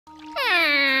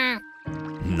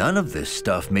None of this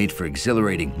stuff made for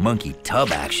exhilarating monkey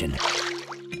tub action.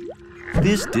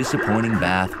 This disappointing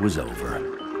bath was over.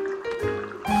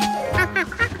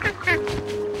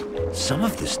 Some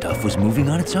of the stuff was moving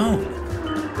on its own.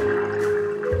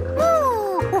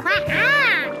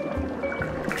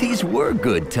 These were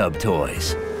good tub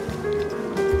toys.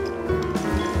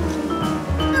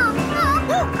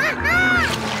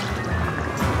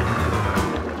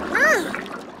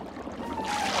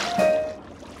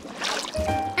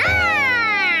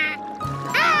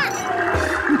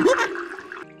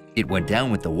 It went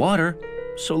down with the water,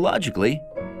 so logically,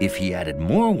 if he added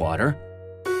more water,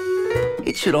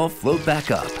 it should all float back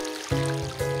up.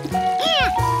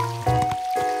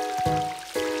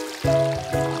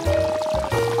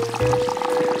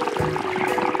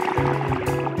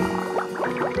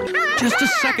 Just a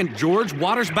second, George.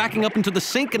 Water's backing up into the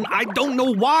sink, and I don't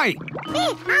know why.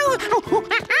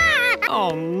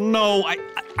 Oh, no.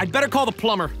 I'd better call the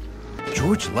plumber.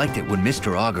 George liked it when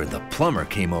Mr. Auger, the plumber,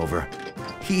 came over.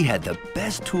 He had the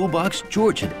best toolbox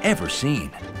George had ever seen.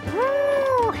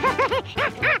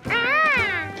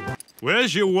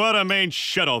 Where's your water main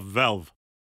shut-off valve?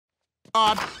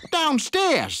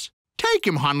 Downstairs. Take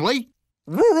him, Hunley.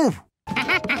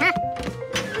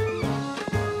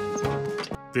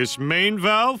 This main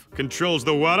valve controls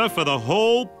the water for the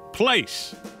whole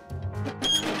place.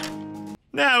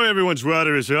 Now everyone's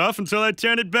water is off until I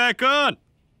turn it back on.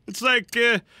 It's like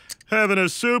having a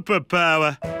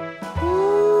superpower.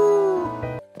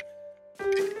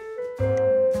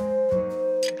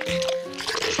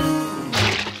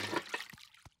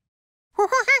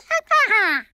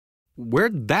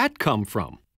 Where'd that come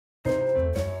from?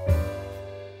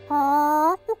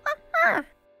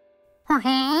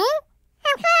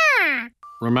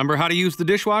 Remember how to use the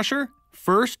dishwasher?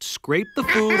 First, scrape the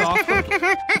food off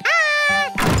the...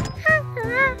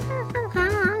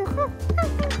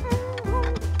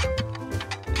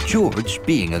 George,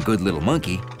 being a good little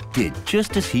monkey, did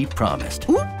just as he promised.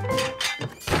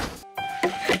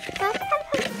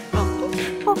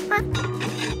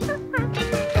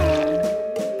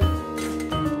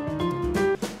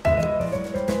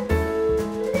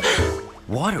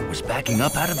 Water was backing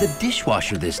up out of the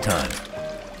dishwasher this time.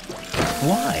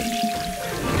 Why?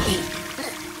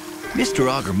 Mr.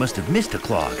 Auger must have missed a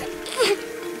clog.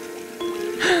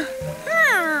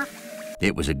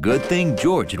 It was a good thing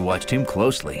George had watched him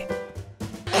closely.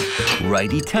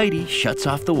 Righty-tighty shuts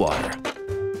off the water.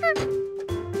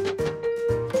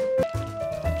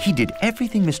 He did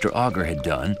everything Mr. Auger had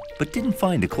done, but didn't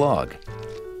find a clog.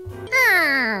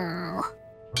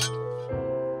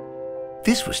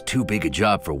 This was too big a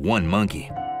job for one monkey.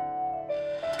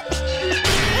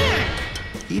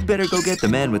 He'd better go get the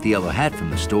man with the yellow hat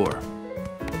from the store.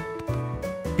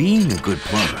 Being a good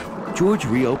plumber, George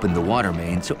reopened the water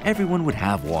main so everyone would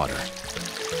have water.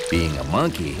 Being a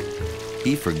monkey,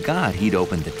 he forgot he'd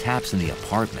opened the taps in the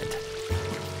apartment.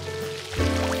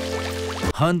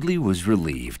 Hundley was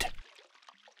relieved.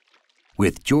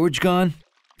 With George gone,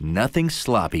 nothing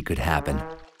sloppy could happen.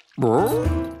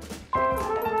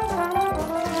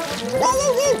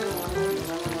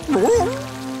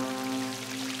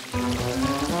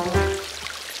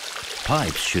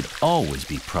 Pipes should always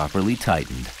be properly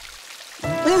tightened.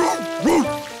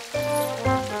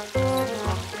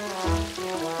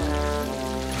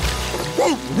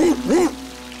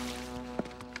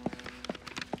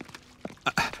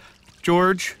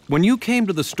 George, when you came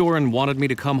to the store and wanted me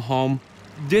to come home,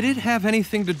 did it have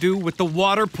anything to do with the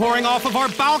water pouring off of our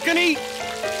balcony?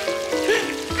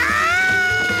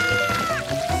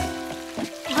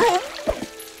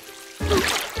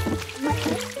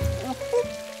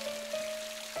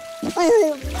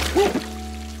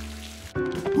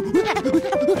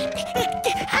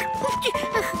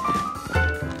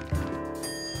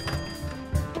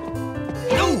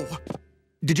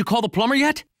 Did you call the plumber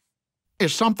yet?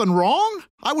 Is something wrong?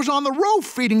 I was on the roof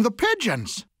feeding the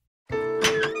pigeons.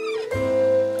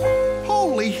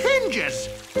 Holy hinges!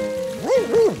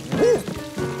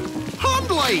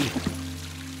 Hundley!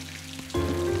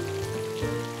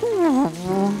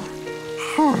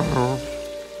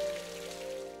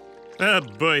 Oh,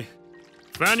 boy.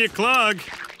 Found your clog.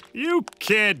 You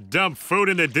can't dump food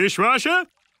in the dishwasher.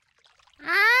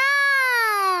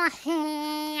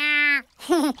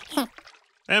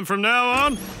 And from now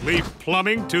on, leave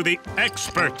plumbing to the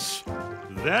experts.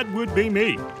 That would be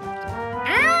me.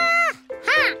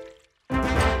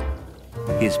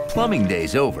 His plumbing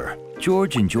day's over.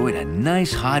 George enjoyed a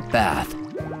nice hot bath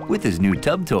with his new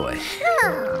tub toy.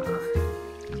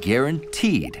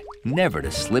 Guaranteed never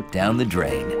to slip down the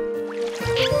drain.